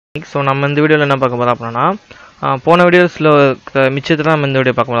So நம்ம இந்த வீடியோவில் என்ன பார்க்க போகிறோம் அப்படின்னா போன வீடியோஸில் மிச்சத்தை தான் நம்ம இந்த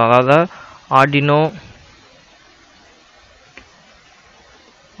வீடியோ பார்க்க போகிறோம். அதாவது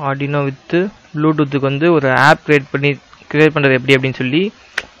ஆர்டினோ வித்து ப்ளூடூத்துக்கு வந்து ஒரு ஆப் கிரியேட் பண்ணுறது எப்படி அப்படின்னு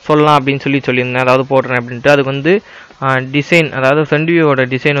சொல்லலாம் அப்படின்னு சொல்லியிருந்தேன். அதாவது போடுறேன் அப்படின்ட்டு. அதுக்கு வந்து டிசைன், அதாவது ஃப்ரண்ட் வியூவோட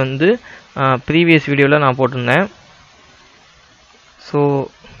டிசைன் வந்து ப்ரீவியஸ் வீடியோவில் நான் போட்டிருந்தேன். ஸோ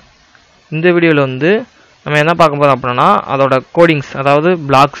இந்த வீடியோவில் வந்து நம்ம என்ன பார்க்க போகிறோம் அப்படின்னா அதோட கோடிங்ஸ், அதாவது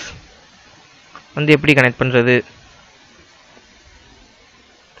பிளாக்ஸ் வந்து எப்படி கனெக்ட் பண்ணுறது,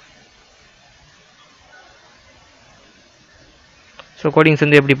 ஸோ கோடிங்ஸ்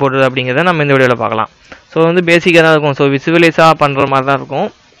வந்து எப்படி போடுறது அப்படிங்கிறத நம்ம இந்த வீடியோவில் பார்க்கலாம். ஸோ வந்து பேசிக்காக தான் இருக்கும். ஸோ விசுவலைஸாக பண்ணுற மாதிரி தான் இருக்கும்.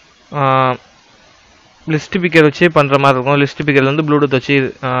 லிஸ்ட் பிக்கர் வச்சு பண்ணுற மாதிரி இருக்கும். லிஸ்ட் பிக்கர் வந்து ப்ளூடூத் வச்சு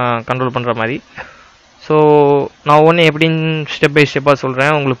கண்ட்ரோல் பண்ணுற மாதிரி. ஸோ நான் ஒவ்வொன்றும் எப்படின்னு ஸ்டெப் பை ஸ்டெப்பாக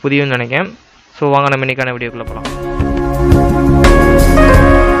சொல்கிறேன், உங்களுக்கு புரியும்னு நினைக்கிறேன். ஸோ வாங்க நம்ம இன்னைக்கான வீடியோக்குள்ளே போகலாம்.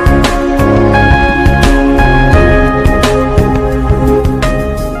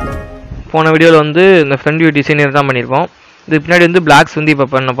 போன வீடியோவில் வந்து இந்த ஃப்ரண்ட் வியூ டிசைனர் தான் பண்ணியிருக்கோம். இது பின்னாடி வந்து பிளாக்ஸ் வந்து இப்போ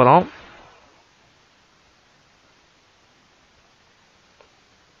பண்ண போகிறோம்.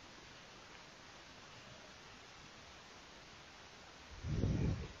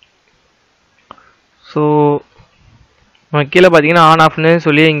 ஸோ கீழே பார்த்தீங்கன்னா ஆன் ஆஃப்னு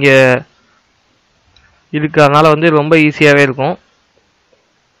சொல்லி இங்கே இருக்குது. அதனால் வந்து ரொம்ப ஈஸியாகவே இருக்கும்.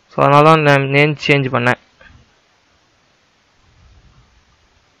 ஸோ அதனால தான் நான் நேம் சேஞ்ச் பண்ணேன்.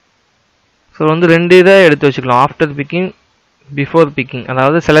 ஸோ வந்து ரெண்டு இதை எடுத்து வச்சுக்கலாம். After picking, before picking.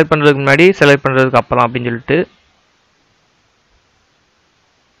 அதாவது செலக்ட் பண்ணுறதுக்கு முன்னாடி, செலக்ட் பண்ணுறதுக்கு அப்புறம் அப்படின்னு சொல்லிட்டு.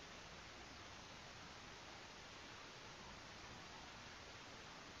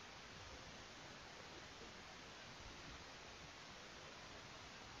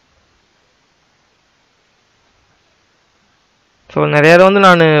 ஸோ நிறைய வந்து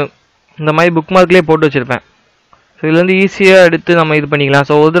நான் இந்த மாதிரி புக் மார்க்லேயே போட்டு வச்சுருப்பேன். ஸோ இதில் வந்து ஈஸியாக எடுத்து நம்ம இது பண்ணிக்கலாம்.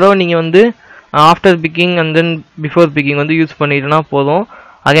 ஸோ ஒரு தடவை நீங்கள் வந்து after picking and then before picking வந்து யூஸ் பண்ணிட்டுனா போதும்.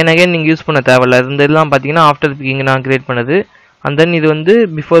 அகைன் நீங்கள் யூஸ் பண்ண தேவையில்லை. இந்த இதெல்லாம் பார்த்தீங்கன்னா ஆஃப்டர் பிக்கிங் நான் கிரியேட் பண்ணது, அண்ட் தென் இது வந்து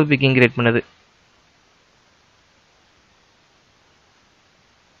பிஃபோர் பிக்கிங் கிரியேட் பண்ணது.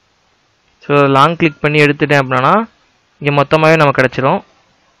 ஸோ லாங் கிளிக் பண்ணி எடுத்துட்டேன் அப்படின்னா இங்கே மொத்தமாகவே நமக்கு கிடச்சிரும்.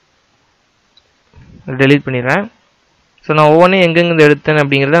 டெலீட் பண்ணிடுறேன். ஸோ நான் ஒவ்வொன்றும் எங்கெங்கே எடுத்தேன்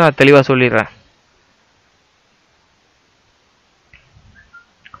அப்படிங்கிறத நான் தெளிவாக சொல்லிடுறேன்.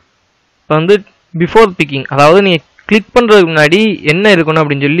 இப்போ வந்து பிஃபோர் பிக்கிங், அதாவது நீங்கள் கிளிக் பண்ணுறதுக்கு முன்னாடி என்ன இருக்கணும்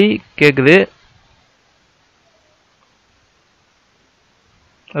அப்படின்னு சொல்லி கேட்குது.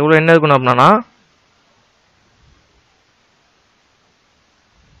 அதுக்குள்ள என்ன இருக்கணும் அப்படின்னா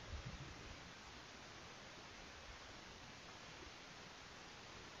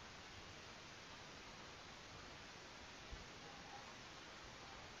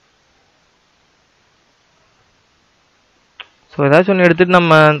ஸோ ஏதாச்சும் ஒன்று எடுத்துகிட்டு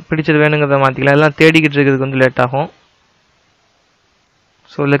நம்ம பிடிச்சது வேணுங்கிறத மாற்றிக்கலாம். எல்லாம் தேடிக்கிட்டு இருக்கிறதுக்கு வந்து லேட் ஆகும்.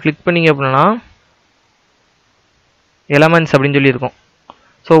 ஸோ இதில் கிளிக் பண்ணிங்க அப்படின்னா எலமெண்ட்ஸ் அப்படின்னு சொல்லியிருக்கோம்.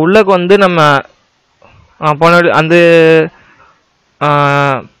 ஸோ உள்ளக்கு வந்து நம்ம போன அந்த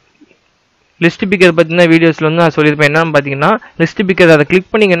லிஸ்ட் பிக்கர் பற்றின வீடியோஸில் வந்து நான் சொல்லியிருப்பேன். என்னன்னு பார்த்தீங்கன்னா லிஸ்ட் பிக்கர் அதை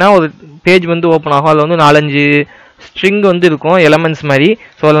கிளிக் பண்ணிங்கன்னா ஒரு பேஜ் வந்து ஓப்பன் ஆகும். அதில் வந்து 4-5 ஸ்ட்ரிங் வந்து இருக்கும், எலமெண்ட்ஸ் மாதிரி.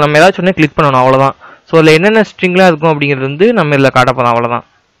 ஸோ அதில் நம்ம ஏதாச்சும் ஒன்று கிளிக் பண்ணணும், அவ்வளோதான். ஸோ அதில் என்னென்ன ஸ்ட்ரிங்லாம் இருக்கும் அப்படிங்கிறது வந்து நம்ம இதில் காட்ட போகிறோம், அவ்வளோதான்.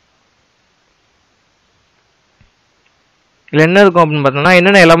 இதில் என்ன இருக்கும் அப்படின்னு பார்த்தோம்னா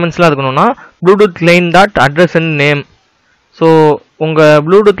என்னென்ன எலமெண்ட்ஸ்லாம் இருக்கணும்னா Bluetooth line dot address and name. So உங்கள்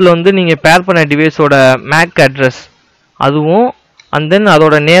ப்ளூடூத்தில் வந்து நீங்கள் பேர் பண்ண டிவைஸோட மேக் அட்ரஸ் அதுவும், அண்ட் தென்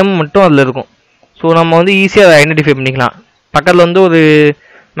அதோட நேம் மட்டும் அதில் இருக்கும். ஸோ நம்ம வந்து ஈஸியாக அதை ஐடென்டிஃபை பண்ணிக்கலாம். பக்கத்தில் வந்து ஒரு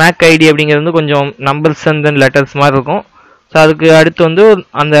மேக் ஐடி அப்படிங்கிறது வந்து கொஞ்சம் நம்பர்ஸ் அண்ட் தென் லெட்டர்ஸ் மாதிரி இருக்கும். ஸோ அதுக்கு அடுத்து வந்து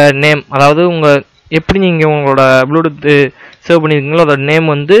அந்த நேம், அதாவது உங்கள் எப்படி நீங்கள் உங்களோட ப்ளூடூத்து சேவ் பண்ணியிருக்கீங்களோ அதோட நேம்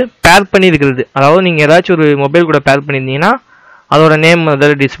வந்து பேர் பண்ணியிருக்கிறது. அதாவது நீங்கள் ஏதாச்சும் ஒரு மொபைல் கூட பேர் பண்ணியிருந்தீங்கன்னா அதோட நேம்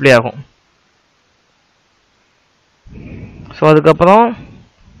அதில் டிஸ்பிளே ஆகும். ஸோ அதுக்கப்புறம்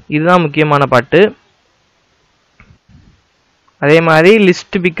இதுதான் முக்கியமான பாட்டு. அதே மாதிரி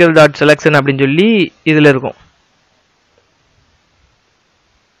லிஸ்ட் பிக்கர் டாட் செலக்ஷன் அப்படின்னு சொல்லி இதில் இருக்கும்.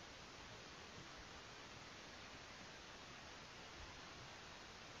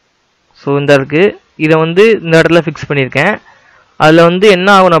 ஸோ இந்த இருக்குது, இதை வந்து இந்த இடத்துல ஃபிக்ஸ் பண்ணியிருக்கேன். அதில் வந்து என்ன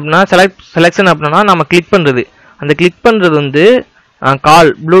ஆகணும் அப்படின்னா செலக்ஷன் அப்படின்னா நம்ம கிளிக் பண்ணுறது, அந்த கிளிக் பண்ணுறது வந்து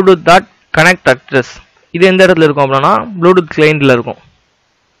கால் ப்ளூடூத் டாட் கனெக்ட் அட்ரஸ். இது எந்த இடத்துல இருக்கும் அப்படின்னா ப்ளூடூத் கிளைண்டில் இருக்கும்.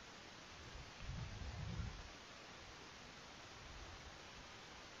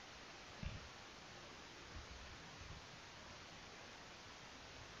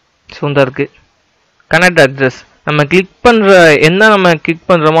 ஸோ இந்த இருக்குது கனெக்ட் அட்ரஸ். நம்ம கிளிக் பண்ணுற என்ன நம்ம கிளிக்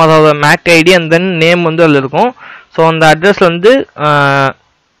பண்ணுறோமோ அதாவது make ID and then name வந்து அதில் இருக்கும். ஸோ அந்த அட்ரஸில் வந்து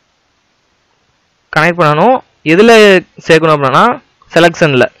கனெக்ட் பண்ணணும். எதில் சேர்க்கணும் அப்படின்னா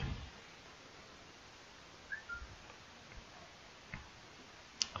செலக்ஷனில்.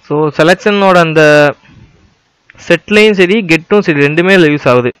 ஸோ செலக்ஷனோட அந்த செட்லையும் சரி கெட்டும் சரி ரெண்டுமே இதில் யூஸ்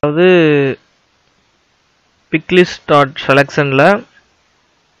ஆகுது. அதாவது பிக்லிஸ்ட் டாட் செலக்ஷனில்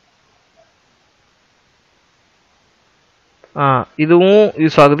இதுவும்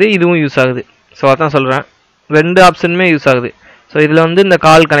யூஸ் ஆகுது, இதுவும் யூஸ் ஆகுது. ஸோ அதான் சொல்கிறேன், ரெண்டு ஆப்ஷனுமே யூஸ் ஆகுது. ஸோ இதில் வந்து இந்த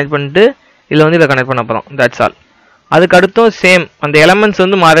கால் கனெக்ட் பண்ணிட்டு இதில் வந்து இதை கனெக்ட் பண்ண போகிறோம். That's all. அதுக்கு அடுத்தும் சேம், அந்த எலமெண்ட்ஸ்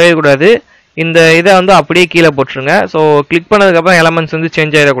வந்து மாறவே கூடாது. இந்த இதை வந்து அப்படியே கீழே போட்டுருங்க. ஸோ கிளிக் பண்ணதுக்கப்புறம் எலமெண்ட்ஸ் வந்து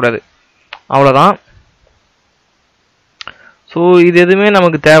சேஞ்ச் ஆகிடக்கூடாது, அவ்வளோதான். ஸோ இது எதுவுமே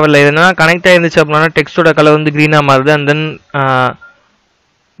நமக்கு தேவையில்லை. எதுனா கனெக்ட் ஆகிருந்துச்சு அப்படின்னா டெக்ஸ்டோட கலர் வந்து க்ரீனாக மாறுது அண்ட் தென்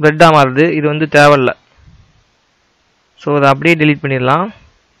ரெட்டாக மாறுது. இது வந்து தேவையில்லை. ஸோ அதை அப்படியே டெலீட் பண்ணிடலாம்.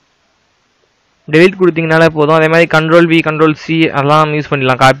 டெலீட் கொடுத்தீங்கனாலே போதும். அதே மாதிரி Ctrl+V Ctrl+C அதெல்லாம் யூஸ்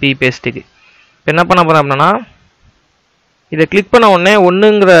பண்ணிடலாம் காப்பி பேஸ்ட்டுக்கு. இப்போ என்ன பண்ண போகிறேன் அப்படின்னா இதை கிளிக் பண்ண உடனே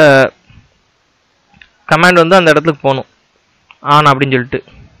ஒன்றுங்கிற கமாண்ட் வந்து அந்த இடத்துக்கு போகணும், ஆன் அப்படின்னு சொல்லிட்டு.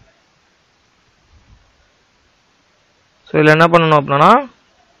 ஸோ இதில் என்ன பண்ணணும் அப்படின்னா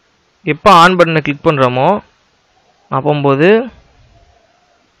எப்போ ஆன் பட்டனை கிளிக் பண்ணுறோமோ அப்போம்போது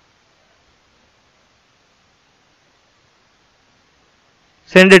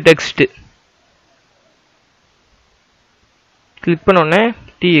சென்ட் டெக்ஸ்ட் கிளிக் பண்ண உடனே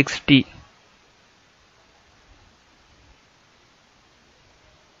txt.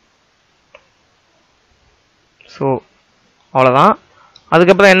 ஸோ அவ்வளோதான்.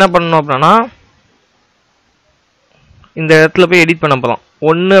 அதுக்கப்புறம் என்ன பண்ணணும் அப்படின்னா இந்த இடத்துல போய் எடிட் பண்ண போகிறோம்.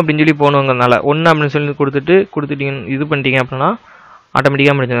 1 அப்படின்னு சொல்லி போகணுங்கிறதுனால 1 அப்படின்னு சொல்லி கொடுத்துட்டீங்க இது பண்ணிட்டீங்க அப்படின்னா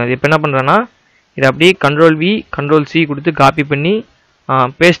ஆட்டோமேட்டிக்காக முடிஞ்சிடும். இப்போ என்ன பண்ணுறேன்னா இதை அப்படியே Ctrl+V Ctrl+C கொடுத்து காப்பி பண்ணி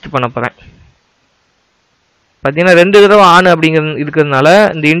பேஸ்ட் பண்ண போகிறேன். பார்த்தீங்கன்னா 2 தடவை ஆன் இருக்கிறதுனால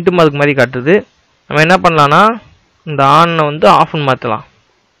இந்த இன்ட்டும் அதுக்கு மாதிரி காட்டுது. நம்ம என்ன பண்ணலான்னா இந்த ஆனை வந்து ஆஃப்னு மாற்றலாம்.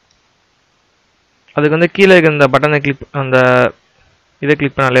 அதுக்கு வந்து கீழே இருக்கிற இந்த பட்டனை அந்த இதை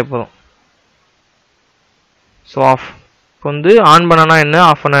கிளிக் பண்ணாலே போதும். So of. இப்போ வந்து ஆன் பண்ணனா என்ன,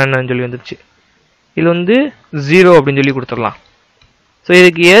 ஆஃப் பண்ணா என்னன்னு சொல்லி வந்துருச்சு. இது வந்து 0 அப்படின்னு சொல்லி கொடுத்துடலாம். ஸோ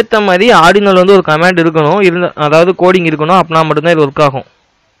இதுக்கு ஏற்ற மாதிரி ஆர்டினோவில் வந்து ஒரு கமாண்ட் இருக்கணும், அதாவது கோடிங் இருக்கணும், அப்படின்னா மட்டும்தான் இது ஒர்க் ஆகும்.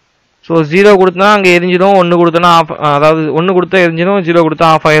 ஸோ 0 கொடுத்தனா அங்கே எரிஞ்சிடும், 1 கொடுத்தனா ஆஃப், அதாவது 1 கொடுத்தா எரிஞ்சிடும், 0 கொடுத்தா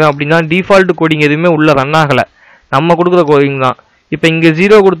ஆஃப் ஆகிடும். அப்படின்னா டிஃபால்ட் கோடிங் எதுவுமே உள்ளே ரன் ஆகலை, நம்ம கொடுக்குற கோடிங் தான். இப்போ இங்கே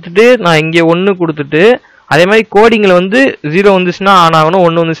 0 கொடுத்துட்டு நான் இங்கே 1 கொடுத்துட்டு அதே மாதிரி கோடிங்கில் வந்து 0 வந்துச்சுன்னா ஆன் ஆகணும்,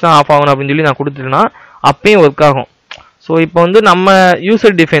 1 வந்துச்சுன்னா ஆஃப் ஆகணும் அப்படின்னு சொல்லி நான் கொடுத்துட்டேன்னா அப்பயும் ஒர்க் ஆகும். ஸோ இப்போ வந்து நம்ம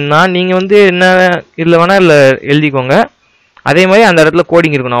யூசர் டிஃபைன் தான், நீங்கள் வந்து என்ன இதில் வேணால் இல்லை எழுதிக்கோங்க. அதே மாதிரி அந்த இடத்துல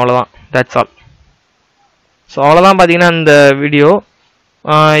கோடிங் இருக்கணும், அவ்வளோதான். That's all. ஸோ அவ்வளோதான். பார்த்தீங்கன்னா இந்த வீடியோ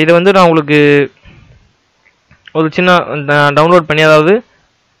இதை வந்து நான் உங்களுக்கு ஒரு சின்ன டவுன்லோட் பண்ணி, அதாவது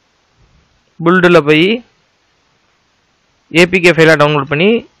புல்டில் போய் ஏபிகே ஃபைலாக டவுன்லோட் பண்ணி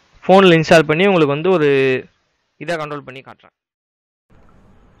ஃபோனில் இன்ஸ்டால் பண்ணி உங்களுக்கு வந்து ஒரு இதை கண்ட்ரோல் பண்ணி காட்டுறேன்.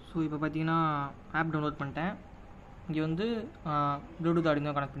 ஸோ இப்போ பார்த்தீங்கன்னா ஆப் டவுன்லோட் பண்ணிட்டேன். இங்கே வந்து ப்ளூடூத்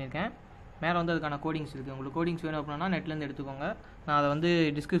ஆடியோ கனெக்ட் பண்ணியிருக்கேன். மேலே வந்து அதுக்கான கோடிங்ஸ் இருக்குது. உங்களுக்கு கோடிங்ஸ் வேணும் அப்படின்னா நெட்லேருந்து எடுத்துக்கோங்க, நான் அதை வந்து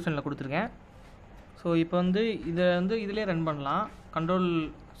டிஸ்கிரிப்ஷனில் கொடுத்துருக்கேன். ஸோ இப்போ வந்து இதை வந்து இதிலே ரன் பண்ணலாம் கண்ட்ரோல்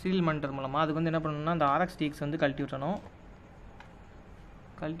சீரியல் மானிட்டர் மூலமாக. அதுக்கு வந்து என்ன பண்ணணும்னா அந்த RxTX வந்து கழட்டி விட்டணும்.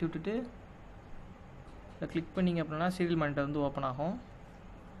 கழட்டி விட்டுட்டு இதை கிளிக் பண்ணிங்க அப்படின்னா சீரியல் மானிட்டர் வந்து ஓப்பன் ஆகும்.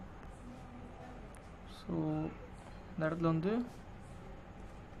 ஸோ இந்த இடத்துல வந்து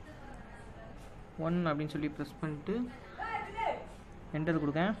 1 அப்படின்னு சொல்லி ப்ரெஸ் பண்ணிட்டு என்டர்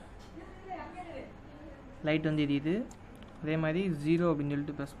கொடுக்கேன். லைட் வந்து எரியுது. அதே மாதிரி 0 அப்படின்னு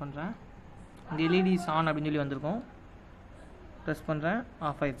சொல்லிட்டு ப்ரெஸ் பண்ணுறேன். இங்கே எல்இடிஸ் ஆன் அப்படின்னு சொல்லி வந்திருக்கும். ப்ரெஸ் பண்ணுறேன்,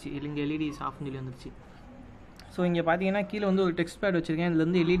 ஆஃப் ஆயிடுச்சு. இங்கே எல்இடிஸ் ஆஃப்னு சொல்லி வந்துருச்சு. ஸோ இங்கே பார்த்தீங்கன்னா கீழே வந்து ஒரு டெக்ஸ்ட் பேட் வச்சுருக்கேன். இதில்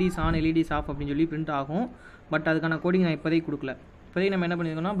வந்து எல்இடிஸ் ஆன் எல்இடிஸ் ஆஃப் அப்படின்னு சொல்லி பிரிண்ட் ஆகும். பட் அதுக்கான கோடிங் நான் இப்போதைக்கு கொடுக்கல. இப்போதைக்கு நம்ம என்ன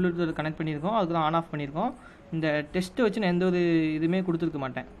பண்ணியிருக்கோம்னா ப்ளூடூத் கனெக்ட் பண்ணியிருக்கோம், அதுக்கு தான் ஆன் ஆஃப் பண்ணியிருக்கோம். இந்த டெஸ்ட்டை வச்சு நான் எந்த ஒரு இதுவுமே கொடுத்துருக்க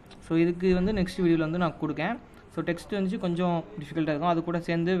மாட்டேன். ஸோ இதுக்கு வந்து நெக்ஸ்ட் வீடியோவில் வந்து நான் கொடுக்கேன். ஸோ டெக்ஸ்ட் வந்து கொஞ்சம் டிஃபிகல்ட்டாக இருக்கும், அது கூட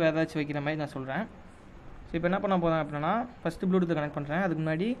சேர்ந்து வேறு ஏதாச்சும் வைக்கிற மாதிரி நான் சொல்கிறேன். ஸோ இப்போ என்ன பண்ண போகிறேன் அப்படின்னா ஃபஸ்ட்டு ப்ளூடூத்தை கனெக்ட் பண்ணுறேன். அதுக்கு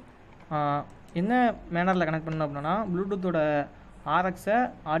முன்னாடி என்ன மேனரில் கனெக்ட் பண்ணணும் அப்படின்னா ப்ளூடூத்தோட RXஐ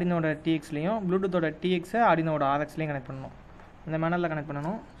ஆர்டினோட TXலையும் ப்ளூடூத்தோட TXஐ ஆர்டினோட RXலையும் கனெக்ட் பண்ணணும். இந்த மேனரில் கனெக்ட்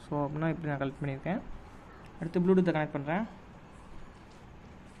பண்ணணும். ஸோ அப்படின்னா இப்படி நான் கனெக்ட் பண்ணியிருக்கேன். அடுத்து ப்ளூடூத்தை கனெக்ட் பண்ணுறேன்.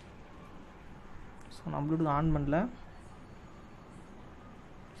 ஸோ நான் ப்ளூடூத் ஆன் பண்ணல,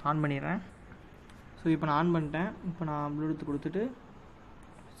 ஆன் பண்ணிடுறேன். ஸோ இப்போ நான் ஆன் பண்ணிட்டேன். இப்போ நான் ப்ளூடூத் கொடுத்துட்டு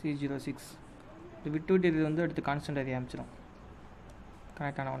C06 இது விட்டு இது வந்து எடுத்து கான்ஸ்டன்ட் ஏரியா அமைச்சிடும்.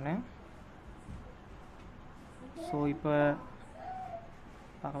 கனெக்ட் ஆன உடனே ஸோ இப்போ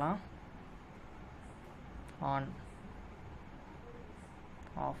பார்க்கலாம். On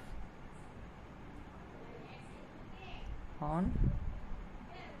off on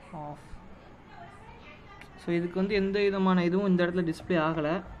off. So இதுக்கு வந்து எந்த விதமான இதுவும் இந்த இடத்துல டிஸ்பிளே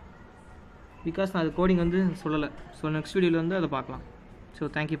ஆகலை, பிகாஸ் நான் அது கோடிங் வந்து சொல்லலை. ஸோ நெக்ஸ்ட் வீடியோவில் வந்து அதை பார்க்கலாம்.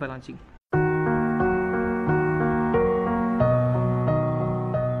 ஸோ தேங்க்யூ ஃபார் வாட்சிங்.